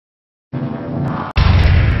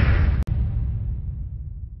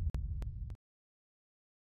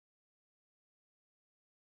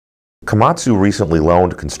Komatsu recently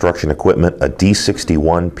loaned construction equipment a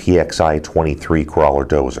D61 PXI-23 crawler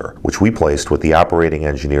dozer, which we placed with the operating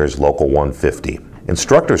engineer's Local 150.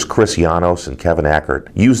 Instructors Chris Janos and Kevin Ackert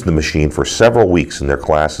used the machine for several weeks in their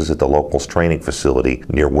classes at the local's training facility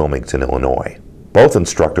near Wilmington, Illinois. Both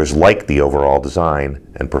instructors liked the overall design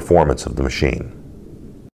and performance of the machine.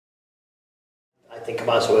 I think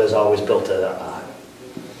Komatsu has always built a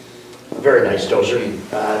very nice dozer,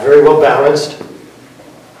 very well balanced.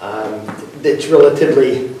 It's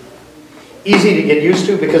relatively easy to get used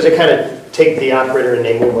to because they kind of take the operator and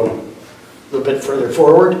they move them a little bit further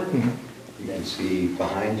forward. You can see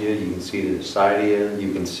behind you, you can see to the side of you,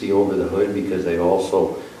 you can see over the hood because they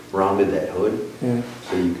also rounded that hood,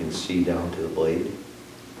 so you can see down to the blade.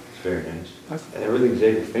 It's very nice. And everything's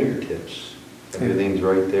at your fingertips. Everything's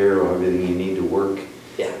right there, everything you need to work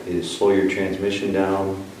is slow your transmission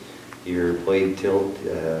down, your blade tilt,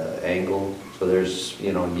 angle. So there's,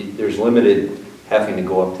 there's limited having to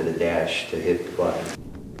go up to the dash to hit the button.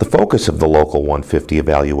 The focus of the Local 150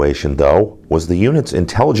 evaluation, though, was the unit's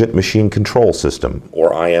Intelligent Machine Control System,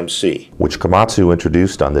 or IMC, which Komatsu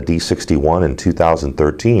introduced on the D61 in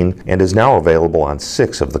 2013 and is now available on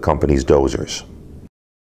 6 of the company's dozers.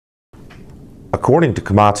 According to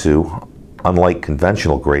Komatsu, unlike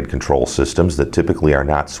conventional grade control systems that typically are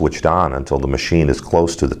not switched on until the machine is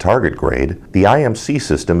close to the target grade, the IMC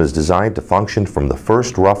system is designed to function from the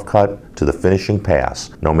first rough cut to the finishing pass,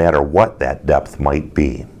 no matter what that depth might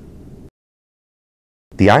be.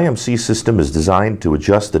 The IMC system is designed to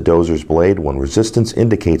adjust the dozer's blade when resistance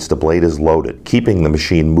indicates the blade is loaded, keeping the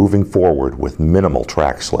machine moving forward with minimal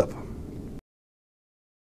track slip.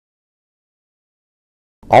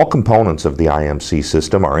 All components of the IMC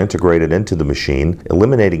system are integrated into the machine,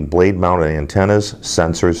 eliminating blade-mounted antennas,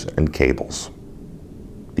 sensors, and cables.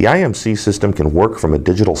 The IMC system can work from a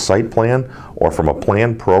digital site plan or from a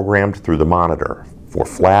plan programmed through the monitor for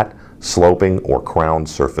flat, sloping, or crowned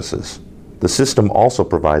surfaces. The system also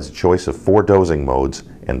provides a choice of 4 dozing modes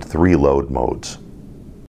and 3 load modes.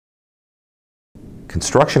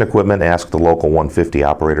 Construction equipment asked the Local 150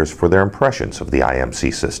 operators for their impressions of the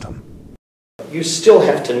IMC system. You still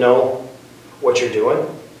have to know what you're doing.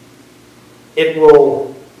 It's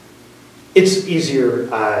easier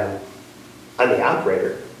on the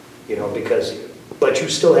operator, but you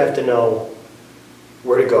still have to know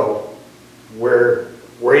where to go, where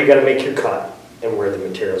you got to make your cut, and where the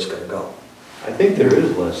material's going to go. I think there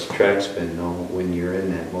is less track spin though when you're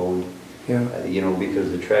in that mode.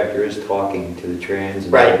 Because the tractor is talking to the trans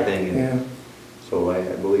and everything. And so I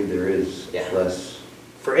believe there is less.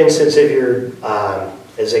 For instance, if you're,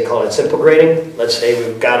 as they call it, simple grading, let's say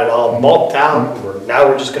we've got it all bulked out, now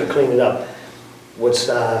we're just going to clean it up. Which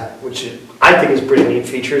I think is pretty neat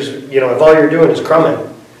features. If all you're doing is crumbing,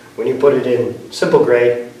 when you put it in simple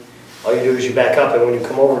grade, all you do is you back up, and when you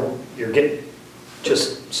come over,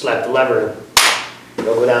 just slap the lever, and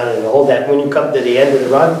it'll go down and hold that. When you come to the end of the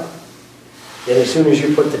run, then as soon as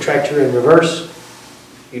you put the tractor in reverse,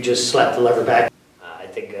 you just slap the lever back. I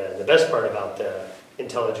think the best part about the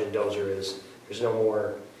Intelligent dozer is there's no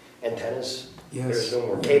more antennas, there's no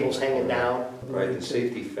more cables hanging down. Right, the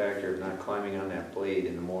safety factor of not climbing on that blade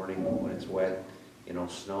in the morning when it's wet,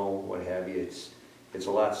 snow, what have you, it's a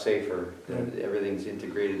lot safer. Everything's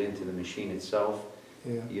integrated into the machine itself.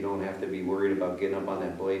 You don't have to be worried about getting up on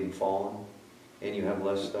that blade and falling, and you have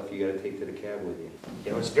less stuff you got to take to the cab with you.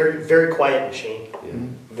 It's a very, very quiet machine.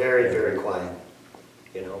 Very, very quiet.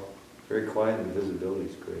 Very quiet, and the visibility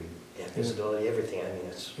is great. Visibility, everything. I mean,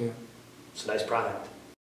 it's a nice product.